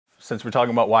since we're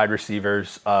talking about wide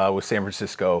receivers with San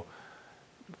Francisco,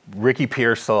 Ricky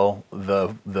Pearsall,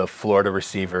 the Florida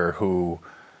receiver, who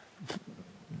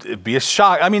it'd be a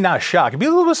shock. I mean, not a shock. It'd be a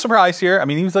little bit of surprise here. I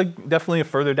mean, he was like definitely a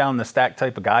further down the stack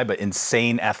type of guy, but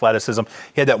insane athleticism.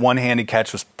 He had that one-handed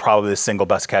catch, was probably the single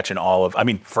best catch in all of. I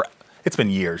mean, it's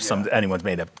been years anyone's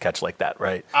made a catch like that,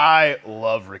 right? I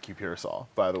love Ricky Pearsall,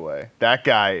 by the way. That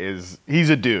guy he's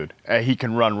a dude. He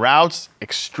can run routes,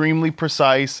 extremely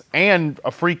precise, and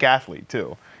a freak athlete,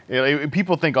 too.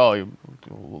 People think, oh,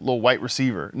 a little white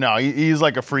receiver. No, he's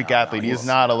like a freak athlete. He's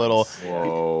not a little.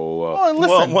 Whoa. Oh,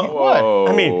 listen, what?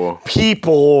 I mean,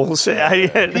 people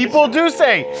say. People do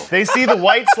say. They see the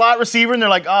white slot receiver and they're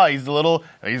like, oh, he's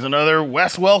another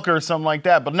Wes Welker or something like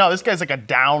that. But no, this guy's like a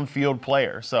downfield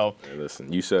player. So. Hey,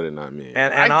 listen, you said it, not me.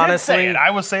 And I honestly, did say it.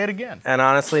 I will say it again. And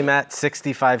honestly, Matt,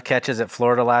 65 catches at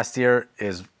Florida last year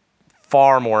is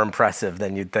far more impressive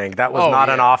than you'd think. That was not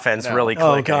an offense really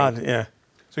clicking. Oh, God, yeah.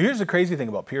 So here's the crazy thing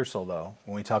about Pearsall, though,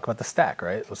 when we talk about the stack,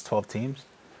 right? Those 12 teams,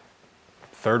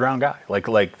 third-round guy,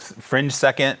 like fringe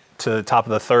second to top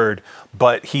of the third.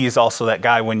 But he's also that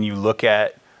guy when you look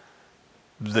at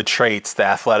the traits, the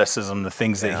athleticism, the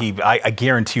things that I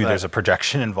guarantee you there's a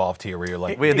projection involved here where you're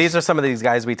like, these are some of these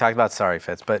guys we talked about. Sorry,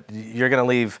 Fitz, but you're gonna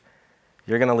leave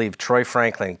Troy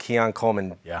Franklin, Keon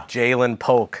Coleman, Jalen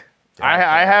Polk.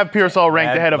 I have Pearsall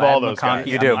ranked ahead of all those guys.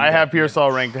 You do. I have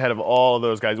Pearsall ranked ahead of all of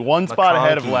those guys. One spot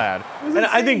ahead of Ladd. And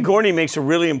I think Gorney makes a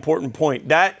really important point.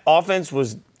 That offense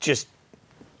was just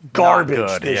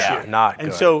garbage this year. Not good.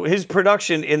 And so his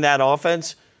production in that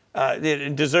offense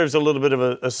it deserves a little bit of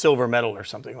a silver medal or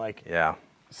something like. Yeah.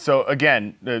 So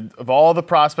again, of all the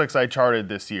prospects I charted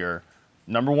this year,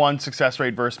 number 1 success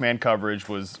rate versus man coverage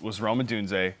was Rome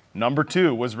Odunze. Number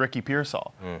 2 was Ricky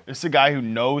Pearsall. This is a guy who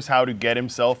knows how to get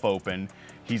himself open.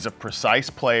 He's a precise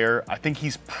player. I think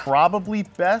he's probably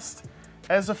best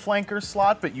as a flanker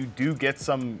slot, but you do get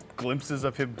some glimpses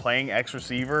of him playing X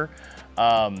receiver.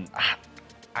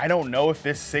 I don't know if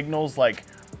this signals like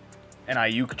an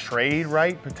Ayuk trade,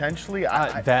 right? Potentially.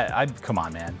 come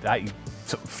on, man.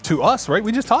 To us, right?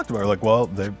 We just talked about it. Like, well,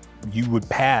 you would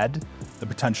pad the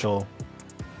potential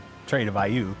trade of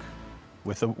Ayuk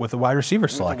with a wide receiver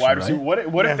selection. Wide receiver. Right?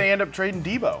 What if they end up trading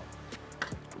Debo?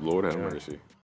 Lord have mercy.